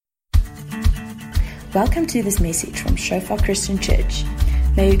Welcome to this message from Shofar Christian Church.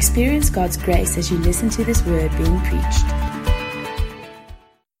 May you experience God's grace as you listen to this word being preached.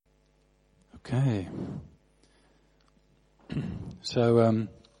 Okay. So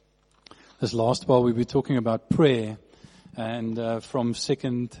this last while we were talking about prayer, and from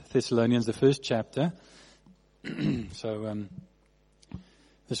 2 Thessalonians, the first chapter. So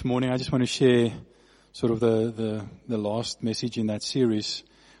this morning I just want to share sort of the last message in that series,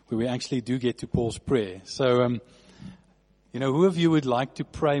 where we actually do get to Paul's prayer. So, who of you would like to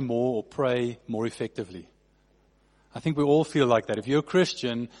pray more or pray more effectively? I think we all feel like that. If you're a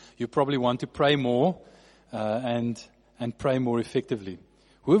Christian, you probably want to pray more and pray more effectively.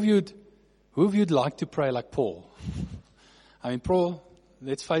 Who of you'd like to pray like Paul? I mean, Paul,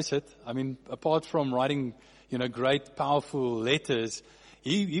 let's face it. I mean, apart from writing, great, powerful letters,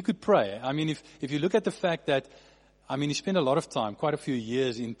 he could pray. I mean, if you look at the fact that, he spent a lot of time, quite a few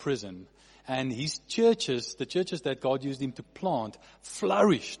years in prison, and his churches, the churches that God used him to plant,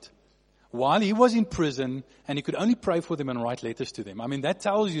 flourished while he was in prison, and he could only pray for them and write letters to them. I mean, that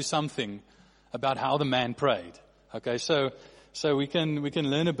tells you something about how the man prayed. Okay, so we can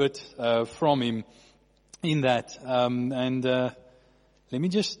learn a bit from him in that. Let me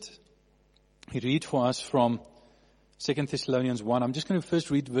just read for us from 2 Thessalonians 1. I'm just going to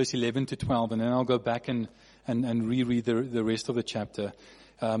first read verse 11 to 12, and then I'll go back and reread the rest of the chapter.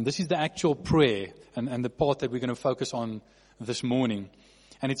 This is the actual prayer and the part that we're going to focus on this morning.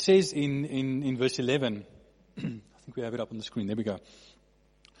 And it says in verse 11, I think we have it up on the screen. There we go.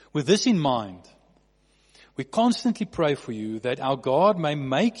 With this in mind, we constantly pray for you that our God may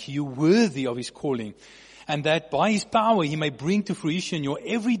make you worthy of His calling, and that by His power He may bring to fruition your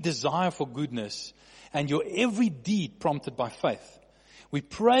every desire for goodness and your every deed prompted by faith. We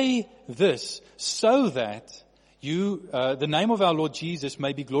pray this so that the name of our Lord Jesus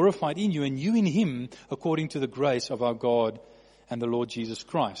may be glorified in you and you in Him, according to the grace of our God and the Lord Jesus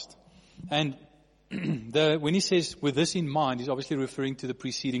Christ. And when he says with this in mind, he's obviously referring to the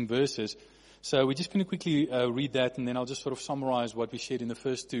preceding verses. So we're just going to quickly read that, and then I'll just sort of summarize what we shared in the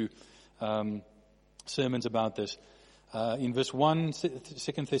first two sermons about this. In verse 1,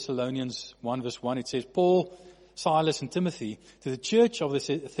 2 Thessalonians 1 verse 1, it says, Paul, Silas, and Timothy, to the church of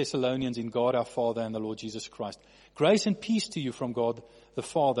the Thessalonians in God our Father and the Lord Jesus Christ. Grace and peace to you from God the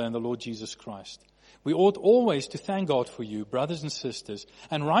Father and the Lord Jesus Christ. We ought always to thank God for you, brothers and sisters,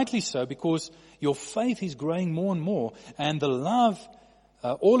 and rightly so, because your faith is growing more and more, and the love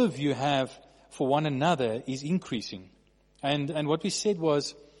all of you have for one another is increasing. And what we said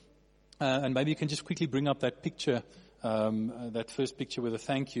was, and maybe you can just quickly bring up that picture, that first picture with a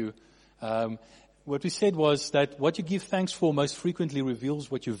thank you. What we said was that what you give thanks for most frequently reveals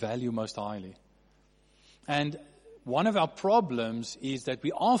what you value most highly. And one of our problems is that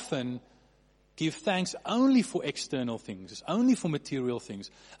we often give thanks only for external things, only for material things,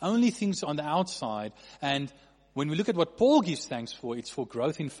 only things on the outside. And when we look at what Paul gives thanks for, it's for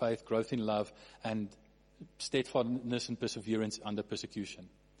growth in faith, growth in love, and steadfastness and perseverance under persecution.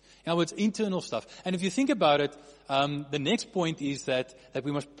 In other words, internal stuff. And if you think about it, the next point is that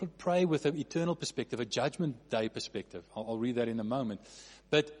we must pray with an eternal perspective, a judgment day perspective. I'll read that in a moment.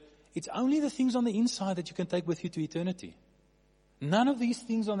 But it's only the things on the inside that you can take with you to eternity. None of these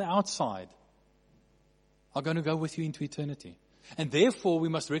things on the outside are going to go with you into eternity. And therefore, we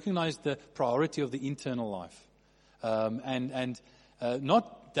must recognize the priority of the internal life. Not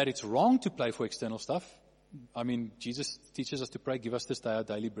that it's wrong to pray for external stuff. I mean, Jesus teaches us to pray, give us this day our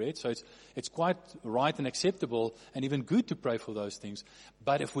daily bread. So it's quite right and acceptable and even good to pray for those things.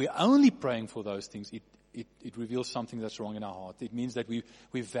 But if we're only praying for those things, it reveals something that's wrong in our heart. It means that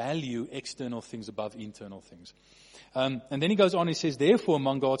we value external things above internal things. And then he goes on, he says, therefore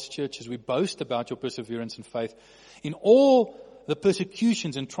among God's churches we boast about your perseverance and faith in all the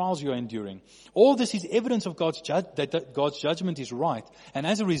persecutions and trials you are enduring. All this is evidence of that God's judgment is right. And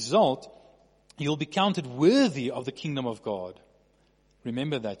as a result, you'll be counted worthy of the kingdom of God.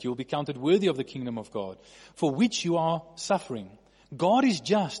 Remember that. You'll be counted worthy of the kingdom of God, for which you are suffering. God is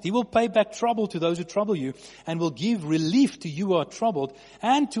just. He will pay back trouble to those who trouble you, and will give relief to you who are troubled,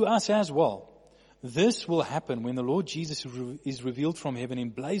 and to us as well. This will happen when the Lord Jesus is revealed from heaven in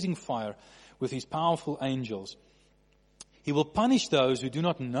blazing fire with His powerful angels. He will punish those who do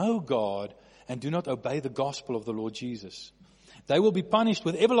not know God and do not obey the gospel of the Lord Jesus. They will be punished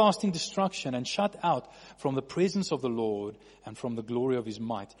with everlasting destruction and shut out from the presence of the Lord and from the glory of His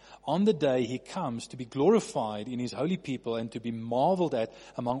might on the day He comes to be glorified in His holy people and to be marveled at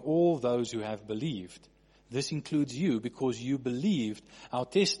among all those who have believed. This includes you, because you believed our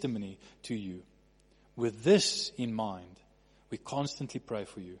testimony to you. With this in mind, we constantly pray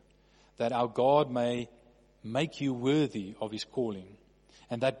for you, that our God may make you worthy of His calling,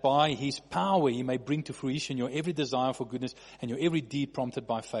 and that by His power He may bring to fruition your every desire for goodness and your every deed prompted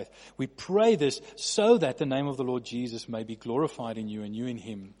by faith. We pray this so that the name of the Lord Jesus may be glorified in you and you in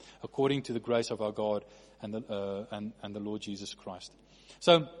Him, according to the grace of our God and the Lord Jesus Christ.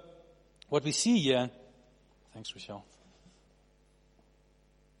 So, what we see here, thanks Rochelle,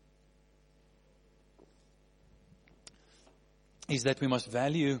 is that we must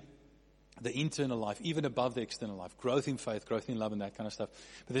value the internal life, even above the external life, growth in faith, growth in love, and that kind of stuff.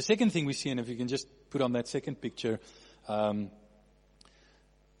 But the second thing we see, and if you can just put on that second picture, the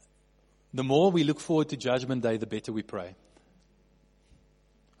more we look forward to Judgment Day, the better we pray.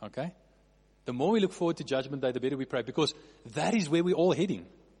 Okay? The more we look forward to Judgment Day, the better we pray, because that is where we're all heading.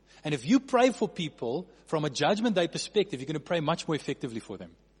 And if you pray for people from a Judgment Day perspective, you're going to pray much more effectively for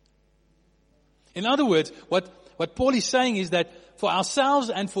them. In other words, what Paul is saying is that for ourselves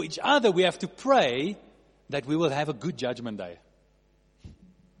and for each other, we have to pray that we will have a good Judgment Day.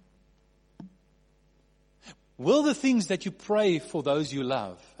 Will the things that you pray for those you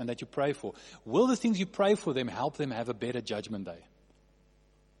love and that you pray for, will the things you pray for them help them have a better Judgment Day?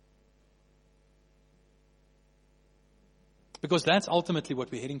 Because that's ultimately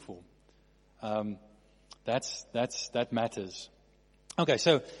what we're heading for. That matters. Okay,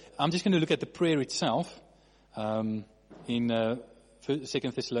 so I'm just going to look at the prayer itself in 2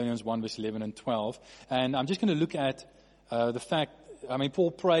 Thessalonians 1 verse 11 and 12. And I'm just going to look at the fact, Paul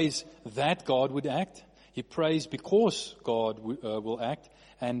prays that God would act. He prays because God will act.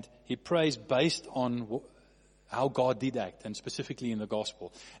 And he prays based on how God did act, and specifically in the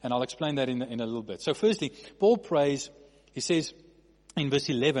gospel. And I'll explain that in a little bit. So firstly, Paul prays, he says in verse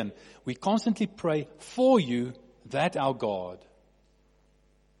 11, we constantly pray for you that our God.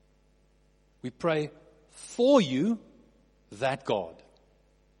 We pray for you, that God.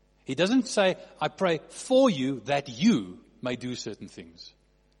 He doesn't say, I pray for you that you may do certain things.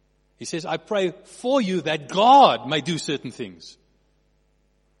 He says, I pray for you that God may do certain things.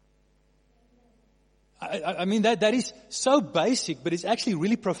 That is so basic, but it's actually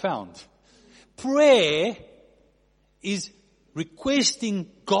really profound. Prayer is requesting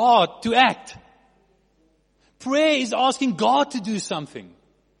God to act. Prayer is asking God to do something.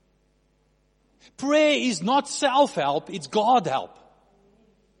 Prayer is not self-help, it's God help.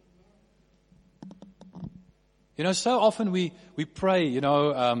 So often we pray,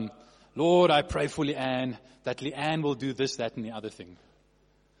 Lord, I pray for Leanne, that Leanne will do this, that, and the other thing.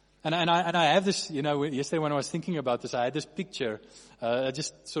 And I have this, yesterday when I was thinking about this, I had this picture, I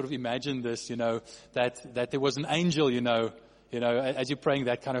just sort of imagined this, that there was an angel, as you're praying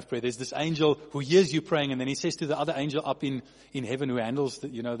that kind of prayer, there's this angel who hears you praying, and then he says to the other angel up in heaven who handles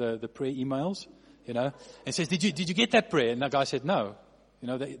the prayer emails, and says, did you get that prayer? And that guy said, no.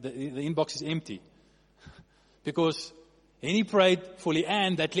 The inbox is empty. Because he prayed for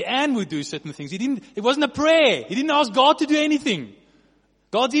Leanne that Leanne would do certain things. It wasn't a prayer. He didn't ask God to do anything.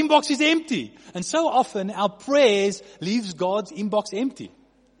 God's inbox is empty. And so often our prayers leaves God's inbox empty.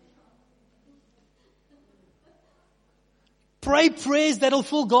 Pray prayers that'll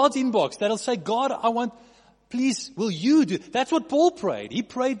fill God's inbox. That'll say, God, please, will you do? That's what Paul prayed.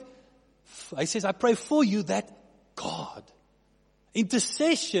 He says, I pray for you that God.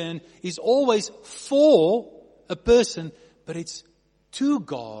 Intercession is always for a person, but it's to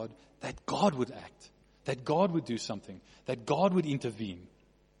God that God would act, that God would do something, that God would intervene.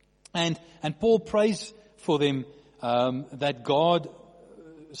 And Paul prays for them that God.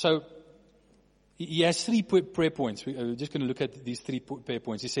 So he has 3 prayer points. We're just going to look at these 3 prayer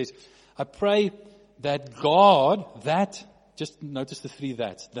points. He says, I pray that God, just notice the 3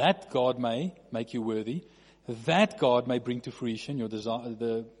 that's, that God may make you worthy, that God may bring to fruition your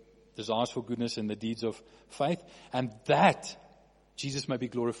the desires for goodness and the deeds of faith, and that Jesus may be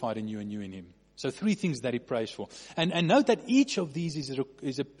glorified in you and you in Him. So 3 things that he prays for. And note that each of these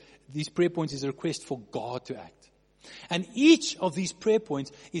these prayer points is a request for God to act. And each of these prayer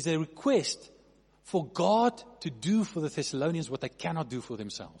points is a request for God to do for the Thessalonians what they cannot do for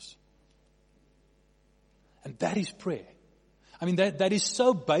themselves. And that is prayer. That is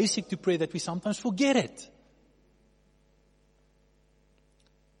so basic to prayer that we sometimes forget it.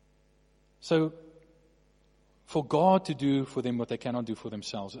 So, for God to do for them what they cannot do for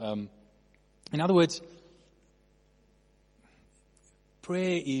themselves. In other words,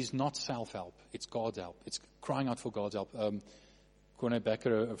 prayer is not self-help. It's God's help. It's crying out for God's help. Corne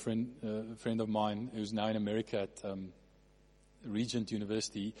Becker, a friend of mine who's now in America at Regent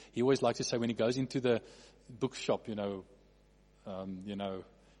University, he always likes to say when he goes into the bookshop,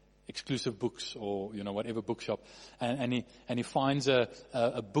 Exclusive Books or, whatever bookshop. And he finds a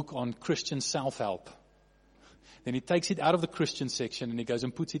book on Christian self-help. Then he takes it out of the Christian section and he goes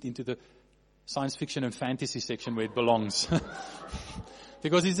and puts it into the science fiction and fantasy section where it belongs.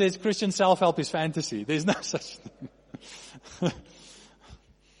 Because he says Christian self-help is fantasy. There's no such thing.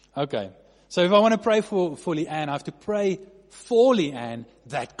 Okay. So if I want to pray for Leanne, I have to pray for Leanne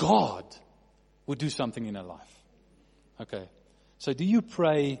that God would do something in her life. Okay. So do you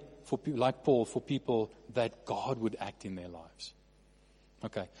pray for people like Paul, for people that God would act in their lives?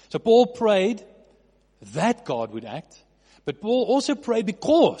 Okay. So Paul prayed that God would act, but Paul also prayed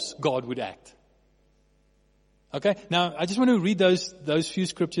because God would act. Okay. Now I just want to read those few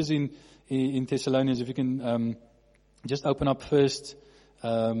scriptures in Thessalonians. If you can just open up first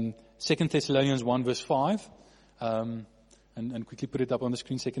 2 Thessalonians 1 verse 5, and quickly put it up on the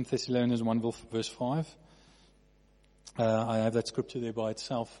screen. 2 Thessalonians 1 verse 5. I have that scripture there by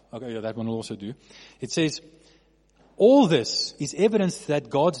itself. Okay, yeah, that one will also do. It says, all this is evidence that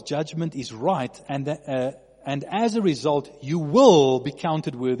God's judgment is right, and as a result, you will be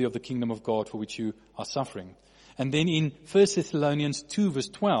counted worthy of the kingdom of God for which you are suffering. And then in 1 Thessalonians 2 verse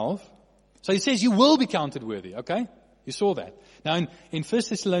 12, so he says you will be counted worthy, okay? You saw that. Now in 1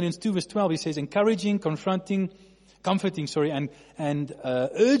 Thessalonians 2 verse 12, he says encouraging, comforting, and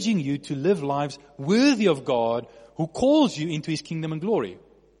urging you to live lives worthy of God who calls you into His kingdom and glory.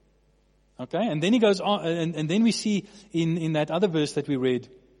 Okay, and then he goes on, and then we see in that other verse that we read,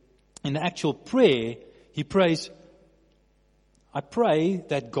 in the actual prayer, he prays, I pray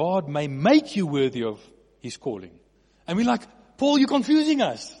that God may make you worthy of His calling. And we're like, Paul, you're confusing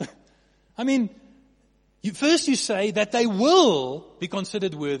us. I mean, first you say that they will be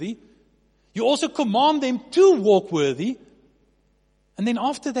considered worthy. You also command them to walk worthy. And then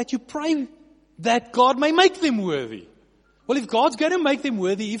after that you pray that God may make them worthy. Well, if God's going to make them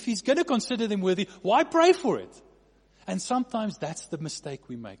worthy, if He's going to consider them worthy, why pray for it? And sometimes that's the mistake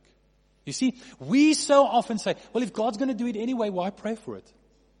we make. You see, we so often say, well, if God's going to do it anyway, why pray for it?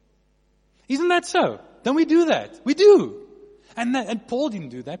 Isn't that so? Don't we do that? We do. And Paul didn't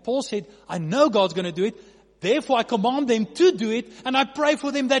do that. Paul said, I know God's going to do it. Therefore, I command them to do it, and I pray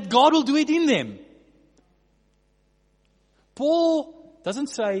for them that God will do it in them. Paul doesn't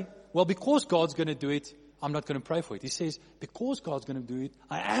say, well, because God's going to do it, I'm not going to pray for it. He says, because God's going to do it,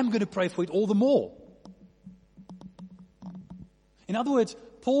 I am going to pray for it all the more. In other words,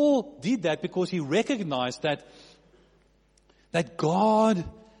 Paul did that because he recognized that God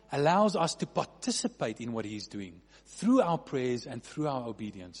allows us to participate in what He's doing through our prayers and through our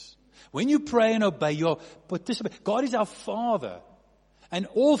obedience. When you pray and obey, you're participating. God is our Father. And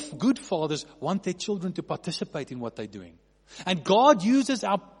all good fathers want their children to participate in what they're doing. And God uses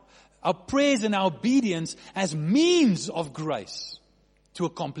our prayers and our obedience as means of grace to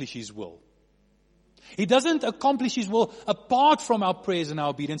accomplish His will. He doesn't accomplish His will apart from our prayers and our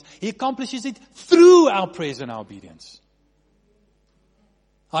obedience. He accomplishes it through our prayers and our obedience.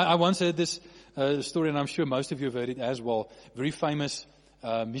 I once heard this story, and I'm sure most of you have heard it as well. Very famous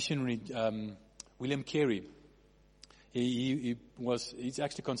missionary, William Carey. He's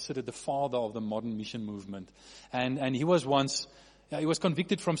actually considered the father of the modern mission movement. And he was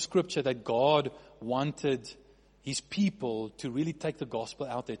convicted from Scripture that God wanted His people to really take the gospel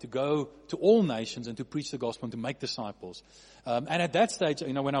out there, to go to all nations and to preach the gospel and to make disciples. And at that stage,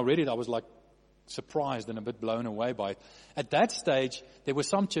 when I read it, I was like surprised and a bit blown away by it. At that stage, there were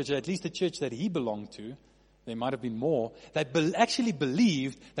some churches, at least the church that he belonged to, there might have been more, that actually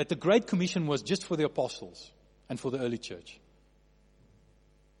believed that the Great Commission was just for the apostles and for the early church.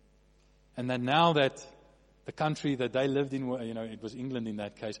 And that now that the country that they lived in, it was England in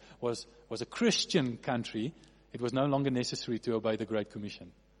that case, was a Christian country, it was no longer necessary to obey the Great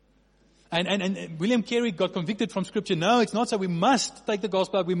Commission. And William Carey got convicted from Scripture. No, it's not so. We must take the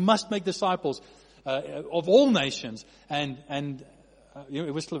gospel out. We must make disciples of all nations. And he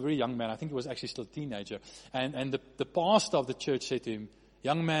was still a very young man. I think he was actually still a teenager. And the pastor of the church said to him,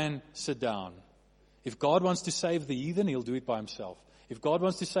 young man, sit down. If God wants to save the heathen, He'll do it by Himself. If God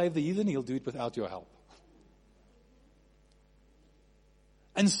wants to save the heathen, He'll do it without your help.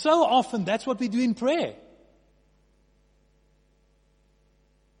 And so often, that's what we do in prayer.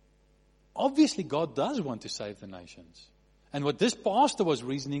 Obviously, God does want to save the nations. And what this pastor was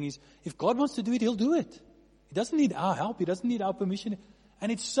reasoning is, if God wants to do it, He'll do it. He doesn't need our help. He doesn't need our permission.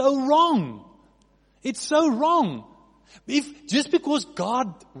 And it's so wrong. It's so wrong. Just because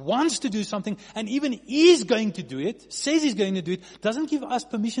God wants to do something and even is going to do it, says He's going to do it, doesn't give us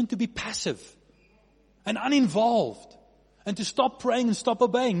permission to be passive and uninvolved and to stop praying and stop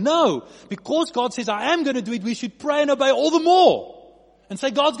obeying. No, because God says, I am going to do it, we should pray and obey all the more. and say,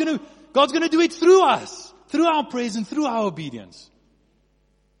 God's going to do it through us, through our prayers and through our obedience.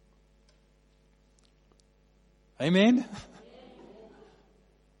 Amen?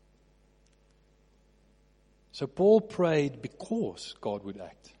 So Paul prayed because God would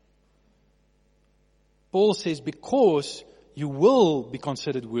act. Paul says, because you will be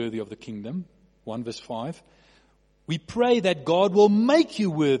considered worthy of the kingdom, 1 verse 5, we pray that God will make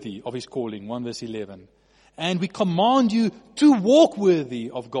you worthy of His calling, 1 verse 11. And we command you to walk worthy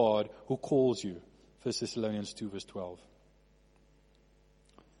of God who calls you, 1 Thessalonians 2 verse 12.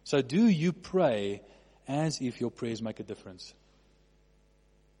 So do you pray as if your prayers make a difference?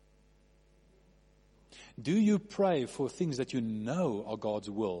 Do you pray for things that you know are God's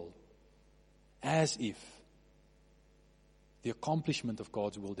will, as if the accomplishment of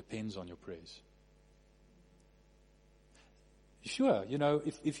God's will depends on your prayers? Sure,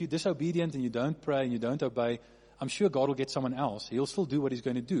 if you're disobedient and you don't pray and you don't obey, I'm sure God will get someone else. He'll still do what He's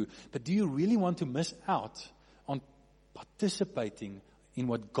going to do. But do you really want to miss out on participating in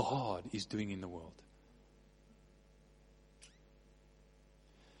what God is doing in the world?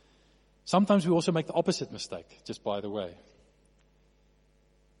 Sometimes we also make the opposite mistake, just by the way.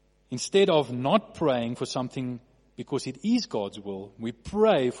 Instead of not praying for something because it is God's will, we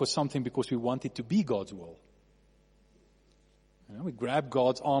pray for something because we want it to be God's will. We grab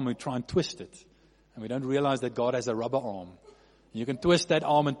God's arm and we try and twist it. And we don't realize that God has a rubber arm. You can twist that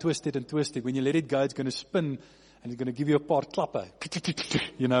arm and twist it and twist it. When you let it go, it's going to spin and it's going to give you a part klapper,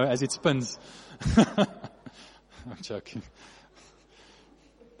 as it spins. I'm joking.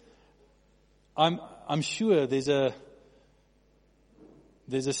 I'm sure there's a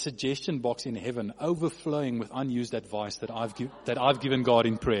suggestion box in heaven overflowing with unused advice that I've given God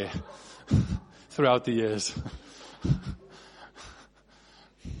in prayer throughout the years.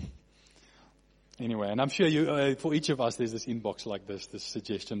 Anyway, and I'm sure for each of us, there's this inbox like this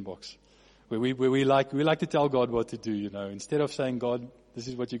suggestion box, where we like to tell God what to do. Instead of saying, God, this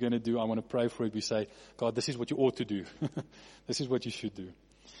is what you're going to do, I want to pray for it. We say, God, this is what you ought to do. This is what you should do.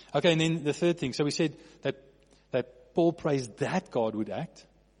 Okay, and then the third thing. So we said that Paul prays that God would act.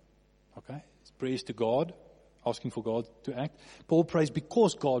 Okay, it's praise to God, asking for God to act. Paul prays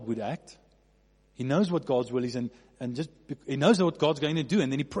because God would act. He knows what God's will is, and just he knows what God's going to do,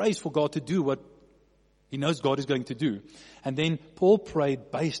 and then he prays for God to do what he knows God is going to do. And then Paul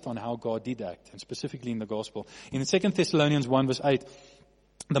prayed based on how God did act, and specifically in the gospel. In 2 Thessalonians 1 verse 8,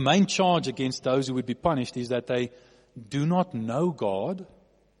 the main charge against those who would be punished is that they do not know God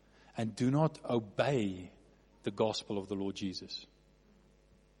and do not obey the gospel of the Lord Jesus.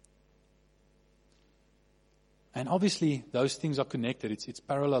 And obviously, those things are connected. It's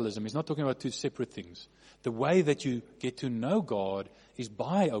parallelism. He's not talking about two separate things. The way that you get to know God is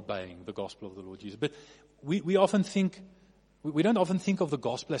by obeying the gospel of the Lord Jesus. But we don't often think of the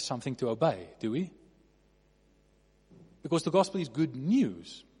gospel as something to obey, do we? Because the gospel is good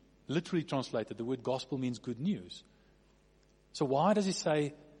news. Literally translated, the word gospel means good news. So why does he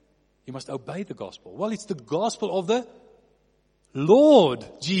say you must obey the gospel? Well, it's the gospel of the Lord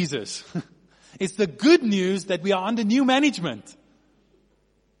Jesus. It's the good news that we are under new management.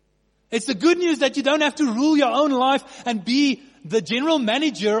 It's the good news that you don't have to rule your own life and be the general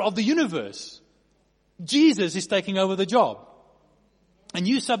manager of the universe. Jesus is taking over the job. And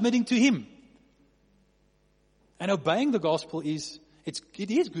you submitting to Him. And obeying the gospel it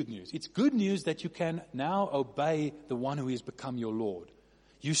is good news. It's good news that you can now obey the one who has become your Lord.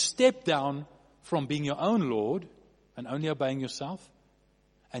 You step down from being your own Lord and only obeying yourself.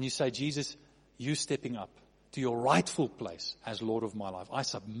 And you say, Jesus, you stepping up to your rightful place as Lord of my life. I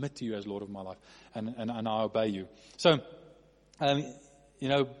submit to you as Lord of my life, and I obey you. So,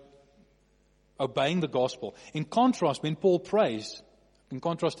 obeying the gospel. In contrast, when Paul prays, in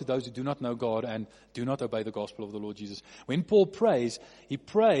contrast to those who do not know God and do not obey the gospel of the Lord Jesus, when Paul prays, he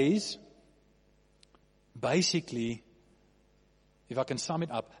prays basically, if I can sum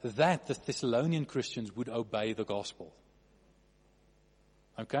it up, that the Thessalonian Christians would obey the gospel.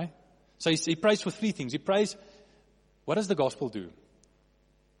 Okay? So he prays for three things. He prays, what does the gospel do?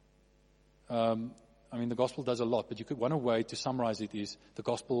 The gospel does a lot, but one way to summarize it is the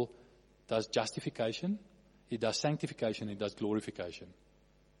gospel does justification, it does sanctification, it does glorification.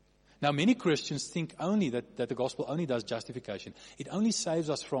 Now, many Christians think only that the gospel only does justification. It only saves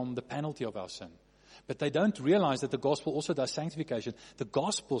us from the penalty of our sin. But they don't realize that the gospel also does sanctification. The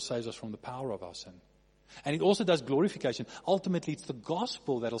gospel saves us from the power of our sin. And it also does glorification. Ultimately, it's the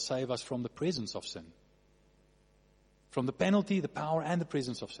gospel that'll save us from the presence of sin. From the penalty, the power, and the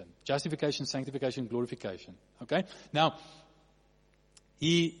presence of sin. Justification, sanctification, glorification. Okay? Now,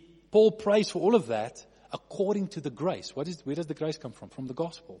 Paul prays for all of that according to the grace. Where does the grace come from? From the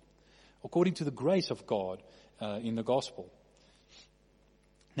gospel. According to the grace of God in the gospel.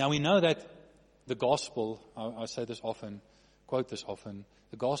 Now we know that the gospel, I say this often, quote this often,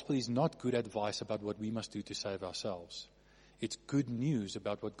 the gospel is not good advice about what we must do to save ourselves. It's good news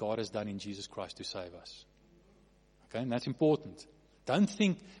about what God has done in Jesus Christ to save us. Okay, and that's important. Don't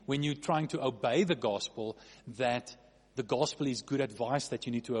think when you're trying to obey the gospel that the gospel is good advice that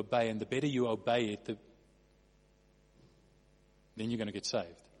you need to obey, and the better you obey it, then you're going to get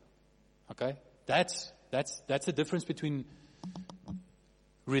saved. Okay? That's the difference between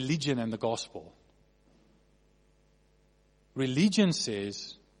religion and the gospel. Religion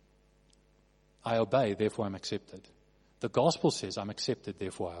says, I obey, therefore I'm accepted. The gospel says, I'm accepted,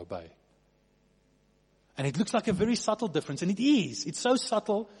 therefore I obey. And it looks like a very subtle difference, and it is. It's so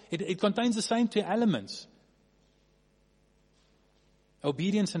subtle, it contains the same two elements.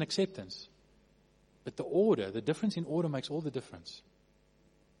 Obedience and acceptance. But the difference in order makes all the difference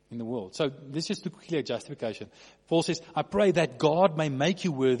in the world. So let's just look quickly at justification. Paul says, I pray that God may make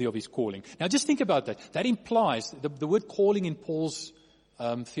you worthy of his calling. Now just think about that. That implies, the word calling in Paul's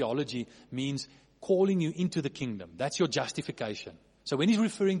theology means calling you into the kingdom. That's your justification. So when he's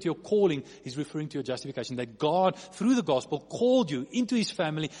referring to your calling, he's referring to your justification. That God, through the gospel, called you into his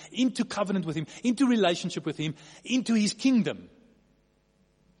family, into covenant with him, into relationship with him, into his kingdom.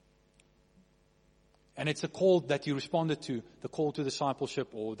 And it's a call that you responded to, the call to discipleship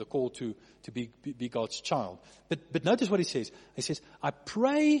or the call to be God's child. But notice what he says. He says, I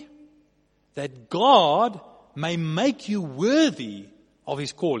pray that God may make you worthy of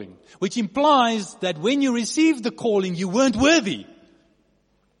his calling. Which implies that when you received the calling, you weren't worthy.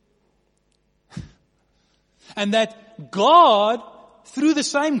 And that God, through the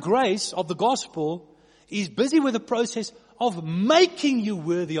same grace of the gospel, is busy with the process of making you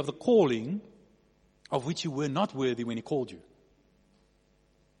worthy of the calling of which you were not worthy when he called you.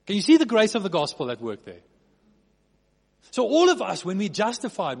 Can you see the grace of the gospel at work there? So all of us, when we're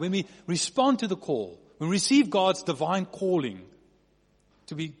justified, when we respond to the call, when we receive God's divine calling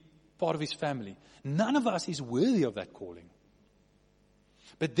to be part of his family, none of us is worthy of that calling.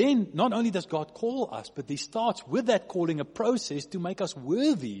 But then, not only does God call us, but he starts with that calling a process to make us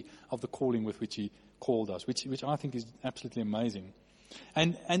worthy of the calling with which he called us, which I think is absolutely amazing.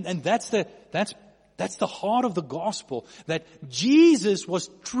 And that's the heart of the gospel, that Jesus was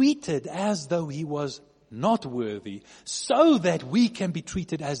treated as though he was not worthy, so that we can be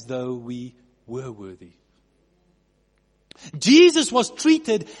treated as though we were worthy. Jesus was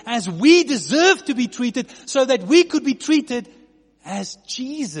treated as we deserve to be treated, so that we could be treated as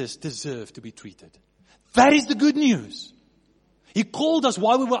Jesus deserved to be treated. That is the good news. He called us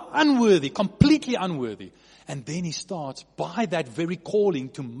while we were unworthy, completely unworthy. And then he starts by that very calling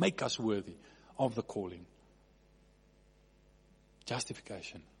to make us worthy of the calling.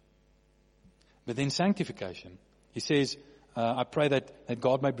 Justification. But then sanctification. He says, I pray that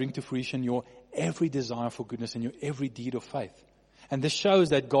God may bring to fruition your every desire for goodness and your every deed of faith. And this shows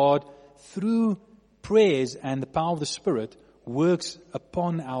that God, through prayers and the power of the Spirit, works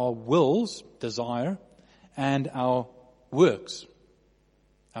upon our wills, desire, and our works,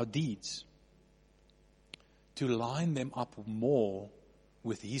 our deeds, to line them up more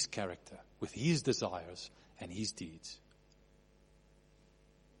with his character, with his desires and his deeds.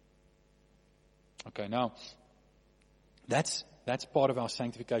 Okay, now, that's part of our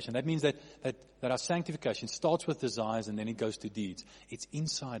sanctification. That means that our sanctification starts with desires and then it goes to deeds. It's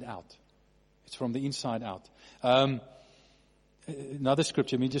inside out. It's from the inside out. Another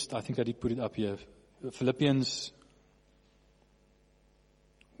scripture, I think I did put it up here. Philippians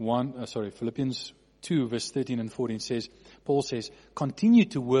 2, verse 13 and 14 says, Paul says, continue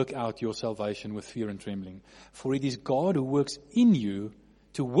to work out your salvation with fear and trembling, for it is God who works in you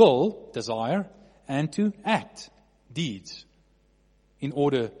to will, desire, and to act, deeds, in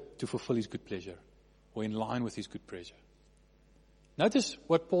order to fulfill his good pleasure, or in line with his good pleasure. Notice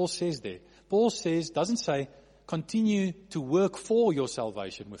what Paul says there. Paul doesn't say, continue to work for your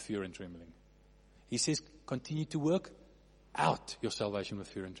salvation with fear and trembling. He says, continue to work out your salvation with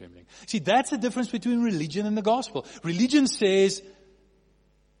fear and trembling. See, that's the difference between religion and the gospel. Religion says,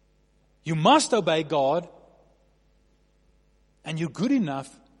 you must obey God, and you're good enough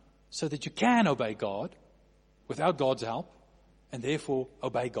so that you can obey God without God's help, and therefore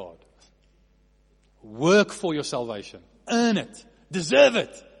obey God. Work for your salvation. Earn it. Deserve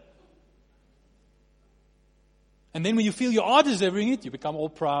it. And then when you feel you are deserving it, you become all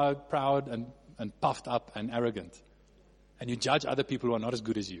proud and puffed up and arrogant. And you judge other people who are not as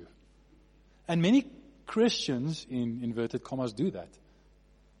good as you. And many Christians, in inverted commas, do that.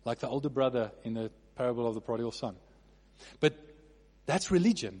 Like the older brother in the parable of the prodigal son. But that's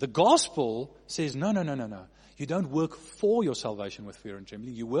religion. The gospel says, no. You don't work for your salvation with fear and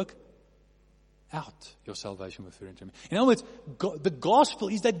trembling. You work out your salvation with fear and trembling. In other words, the gospel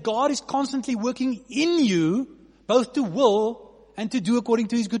is that God is constantly working in you, both to will and to do according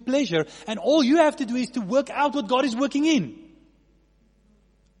to His good pleasure. And all you have to do is to work out what God is working in.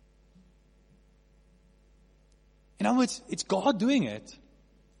 In other words, it's God doing it,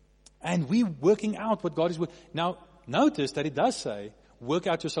 and we working out what God is working. Now, notice that it does say, work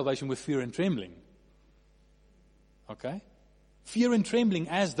out your salvation with fear and trembling. Okay? Fear and trembling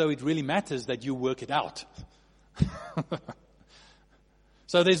as though it really matters that you work it out.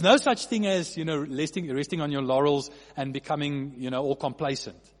 So there's no such thing as, resting on your laurels and becoming, all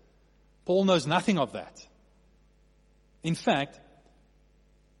complacent. Paul knows nothing of that. In fact,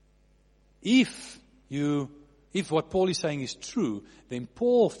 if what Paul is saying is true, then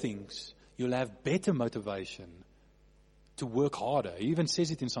Paul thinks you'll have better motivation to work harder. He even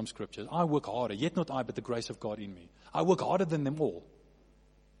says it in some scriptures. I work harder, yet not I, but the grace of God in me. I work harder than them all,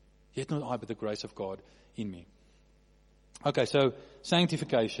 yet not I, but the grace of God in me. Okay, so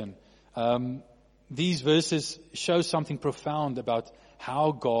sanctification. These verses show something profound about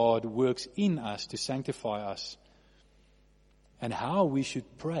how God works in us to sanctify us and how we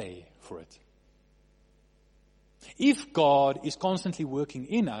should pray for it. If God is constantly working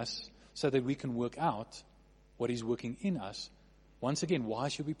in us so that we can work out what He's working in us, once again, why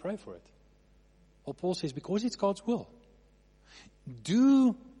should we pray for it? Well, Paul says, because it's God's will.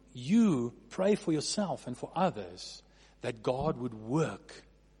 Do you pray for yourself and for others that God would work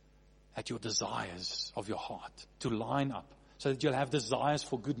at your desires of your heart to line up so that you'll have desires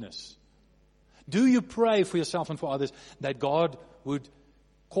for goodness? Do you pray for yourself and for others that God would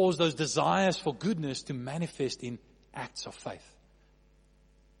cause those desires for goodness to manifest in acts of faith?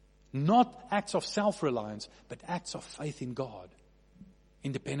 Not acts of self-reliance, but acts of faith in God.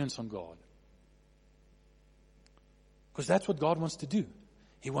 Independence on God. Because that's what God wants to do.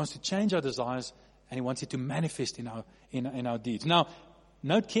 He wants to change our desires, and He wants it to manifest in our deeds. Now,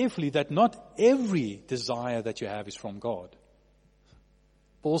 note carefully that not every desire that you have is from God.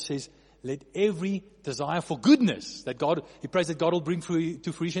 Paul says, let every desire for goodness, he prays that God will bring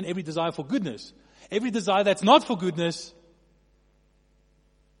to fruition every desire for goodness. Every desire that's not for goodness,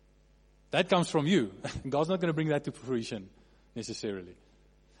 that comes from you. God's not going to bring that to fruition necessarily.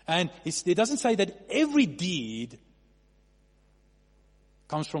 And it doesn't say that every deed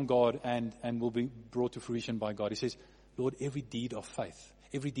comes from God and will be brought to fruition by God. He says, Lord, every deed of faith,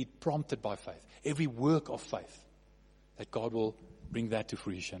 every deed prompted by faith, every work of faith, that God will bring that to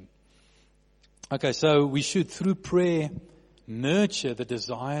fruition. Okay, so we should, through prayer, nurture the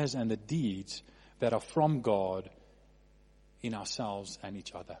desires and the deeds that are from God in ourselves and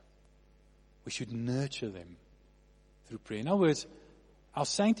each other. We should nurture them through prayer. In other words, our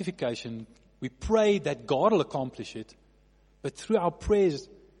sanctification, we pray that God will accomplish it, but through our prayers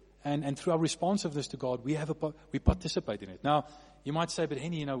and through our responsiveness to God, we participate in it. Now, you might say, but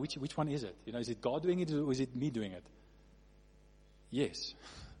Henny, which one is it? Is it God doing it or is it me doing it? Yes.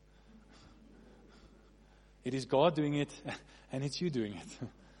 It is God doing it and it's you doing it.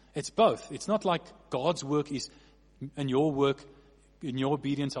 It's both. It's not like God's work and your work in your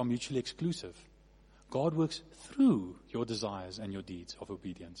obedience are mutually exclusive. God works through your desires and your deeds of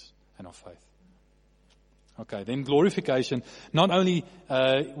obedience and of faith. Okay, then glorification. Not only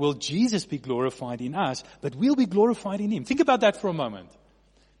will Jesus be glorified in us, but we'll be glorified in Him. Think about that for a moment.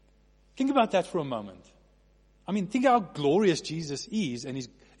 I mean, think how glorious Jesus is and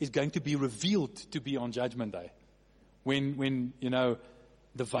is going to be revealed to be on Judgment Day. When the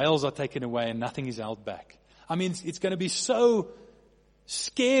veils are taken away and nothing is held back. I mean, it's going to be so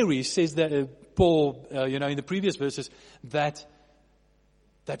scary, says that Paul, in the previous verses, that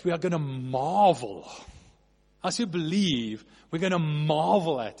we are going to marvel. As you believe, we're going to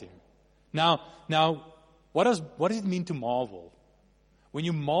marvel at Him. Now, what does it mean to marvel? When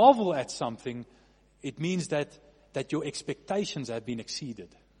you marvel at something, it means that your expectations have been exceeded.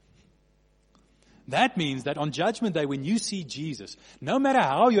 That means that on Judgment Day, when you see Jesus, no matter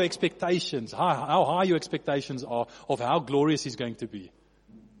how your expectations, how high your expectations are of how glorious He's going to be,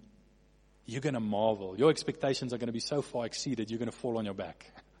 you're going to marvel. Your expectations are going to be so far exceeded, you're going to fall on your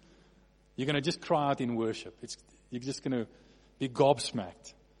back. You're going to just cry out in worship. You're just going to be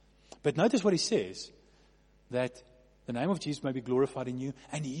gobsmacked. But notice what he says, that the name of Jesus may be glorified in you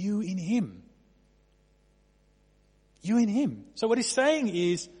and you in Him. You in Him. So what he's saying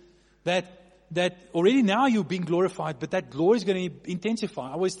is that already now you're being glorified, but that glory is going to intensify.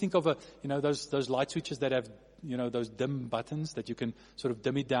 I always think of those light switches that have, those dim buttons that you can sort of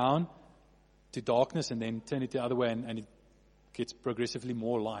dim it down. to darkness and then turn it the other way and it gets progressively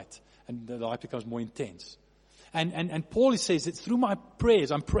more light and the light becomes more intense. And Paul says that through my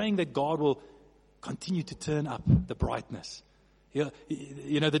prayers, I'm praying that God will continue to turn up the brightness.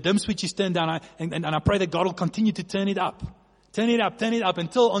 You know, the dim switch is turned down, and I pray that God will continue to turn it up. Turn it up,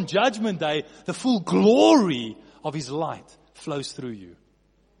 until on Judgment Day, the full glory of His light flows through you.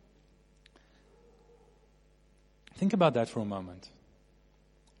 Think about that for a moment.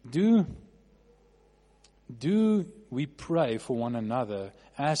 Do we pray for one another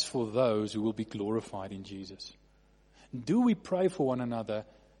as for those who will be glorified in Jesus? Do we pray for one another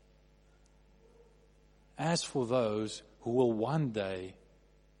as for those who will one day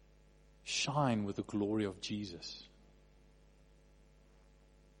shine with the glory of Jesus?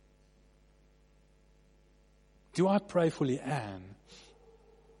 Do I pray for Leanne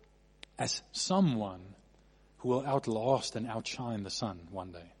as someone who will outlast and outshine the sun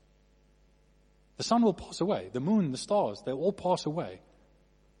one day? The sun will pass away. The moon, the stars, they'll all pass away.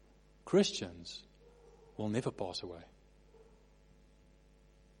 Christians will never pass away.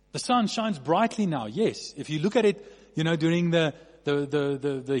 The sun shines brightly now, yes. If you look at it, you know, during the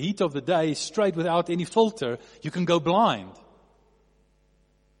heat of the day, straight without any filter, you can go blind.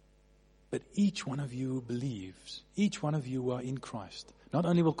 But each one of you who believes, each one of you who are in Christ, not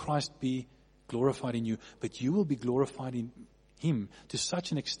only will Christ be glorified in you, but you will be glorified in Him to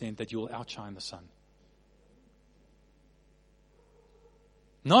such an extent that you will outshine the sun.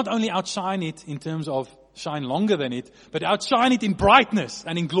 Not only outshine it in terms of shine longer than it, but outshine it in brightness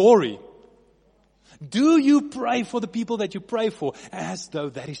and in glory. Do you pray for the people that you pray for as though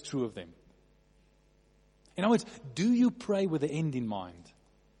that is true of them? In other words, do you pray with the end in mind?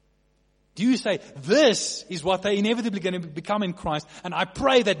 Do you say, this is what they're inevitably going to become in Christ, and I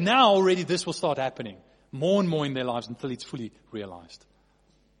pray that now already this will start happening more and more in their lives until it's fully realized?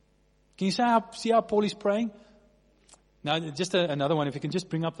 Can you see how Paul is praying? Now, just another one. If you can just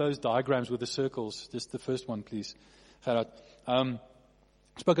bring up those diagrams with the circles. Just the first one, please. Gerard.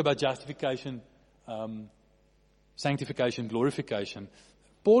 Spoke about justification, sanctification, glorification.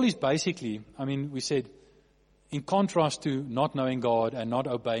 Paul is basically, we said, in contrast to not knowing God and not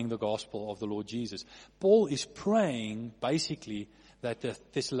obeying the gospel of the Lord Jesus, Paul is praying basically that the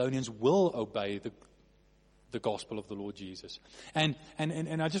Thessalonians will obey the gospel of the Lord Jesus. And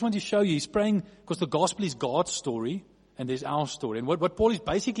I just want to show you, he's praying because the gospel is God's story and there's our story. And what Paul is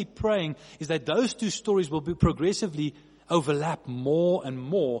basically praying is that those two stories will be progressively overlap more and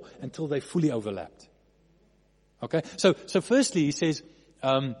more until they fully overlapped. Okay? So firstly, he says,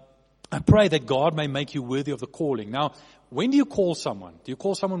 I pray that God may make you worthy of the calling. Now, when do you call someone? Do you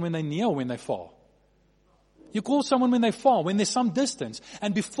call someone when they're near or when they're far? You call someone when they're far, when there's some distance.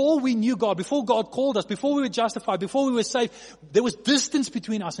 And before we knew God, before God called us, before we were justified, before we were saved, there was distance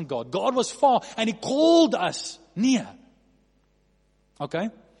between us and God. God was far and He called us near. Okay?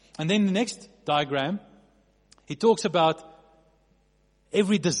 And then the next diagram, he talks about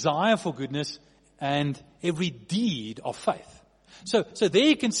every desire for goodness and every deed of faith. So there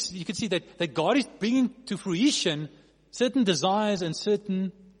you can see that God is bringing to fruition certain desires and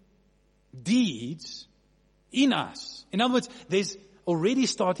certain deeds in us. In other words, there's already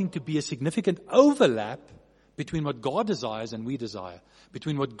starting to be a significant overlap between what God desires and we desire,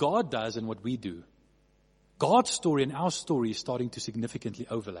 between what God does and what we do. God's story and our story is starting to significantly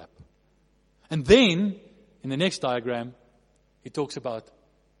overlap. And then, in the next diagram, he talks about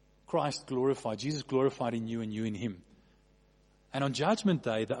Christ glorified, Jesus glorified in you and you in Him. And on Judgment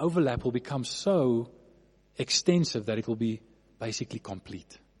Day, the overlap will become so extensive that it will be basically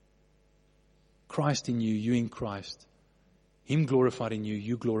complete. Christ in you, you in Christ. Him glorified in you,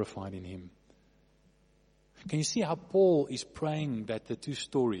 you glorified in Him. Can you see how Paul is praying that the two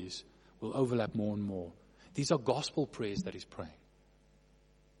stories will overlap more and more? These are gospel prayers that he's praying.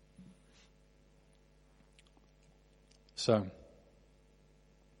 So,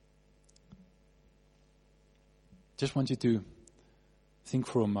 just want you to think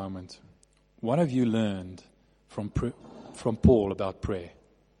for a moment. What have you learned from Paul about prayer?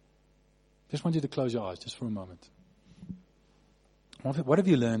 Just want you to close your eyes just for a moment. What have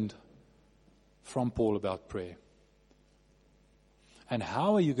you learned from Paul about prayer? And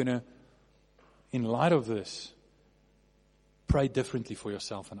how are you going to, in light of this, pray differently for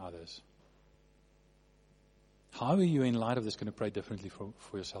yourself and others? How are you, in light of this, going to pray differently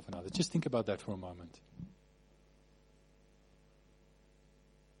for yourself and others? Just think about that for a moment.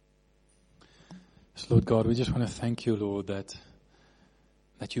 So Lord God, we just want to thank you, Lord, that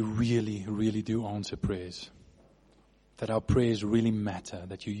you really, really do answer prayers. That our prayers really matter,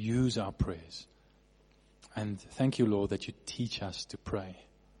 that you use our prayers. And thank you, Lord, that you teach us to pray.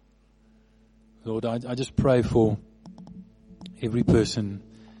 Lord, I just pray for every person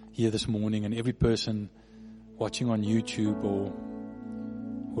here this morning and every person watching on YouTube or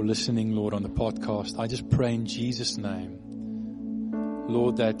listening, Lord, on the podcast. I just pray in Jesus' name,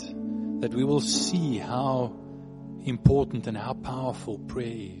 Lord, that we will see how important and how powerful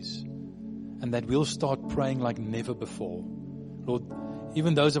prayer is, and that we'll start praying like never before. Lord,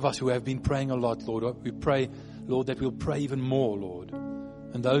 even those of us who have been praying a lot, Lord, we pray, Lord, that we'll pray even more, Lord.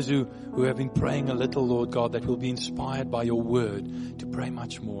 And those who have been praying a little, Lord God, that will be inspired by your word to pray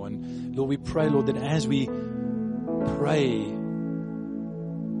much more. And Lord, we pray, Lord, that as we pray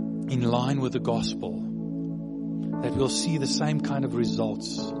in line with the gospel, that we'll see the same kind of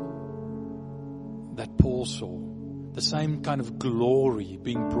results that Paul saw, the same kind of glory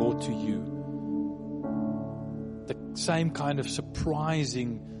being brought to you, the same kind of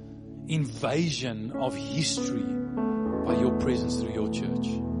surprising invasion of history by your presence through your church.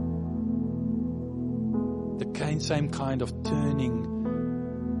 The same kind of turning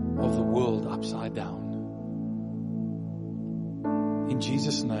of the world upside down. In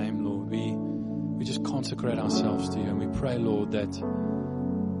Jesus' name, Lord, we just consecrate ourselves to you, and we pray, Lord, that,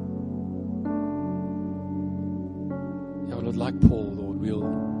 Lord, like Paul, Lord,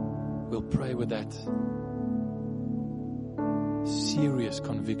 we'll pray with that serious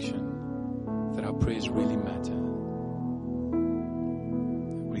conviction that our prayers really matter,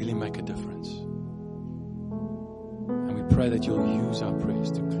 really make a difference. And we pray that you'll use our prayers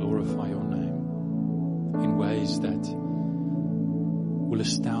to glorify your name in ways that will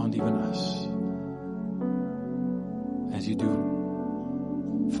astound even us, as you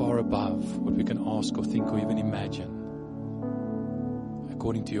do far above what we can ask or think or even imagine,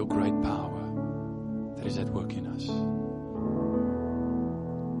 according to your great power that is at work in us.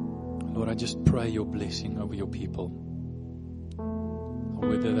 Lord, I just pray your blessing over your people,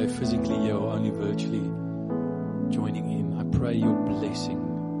 whether they're physically here or only virtually joining in. I pray your blessing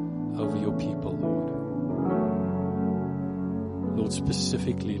over your people, Lord. Lord,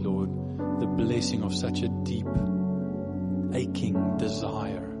 specifically, Lord, the blessing of such a deep, aching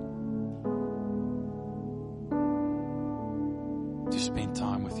desire to spend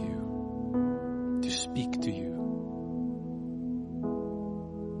time with you, to speak to you,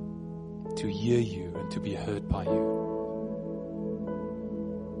 to hear you and to be heard by you.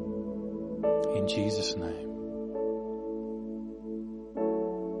 In Jesus' name.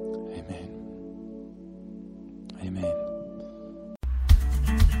 Amen. Amen.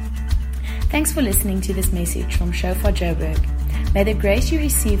 Thanks for listening to this message from Shofar Joburg. May the grace you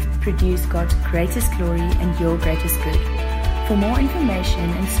receive produce God's greatest glory and your greatest good. For more information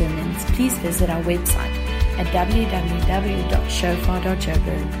and sermons, please visit our website at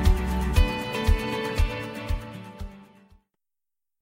www.shofar.joburg.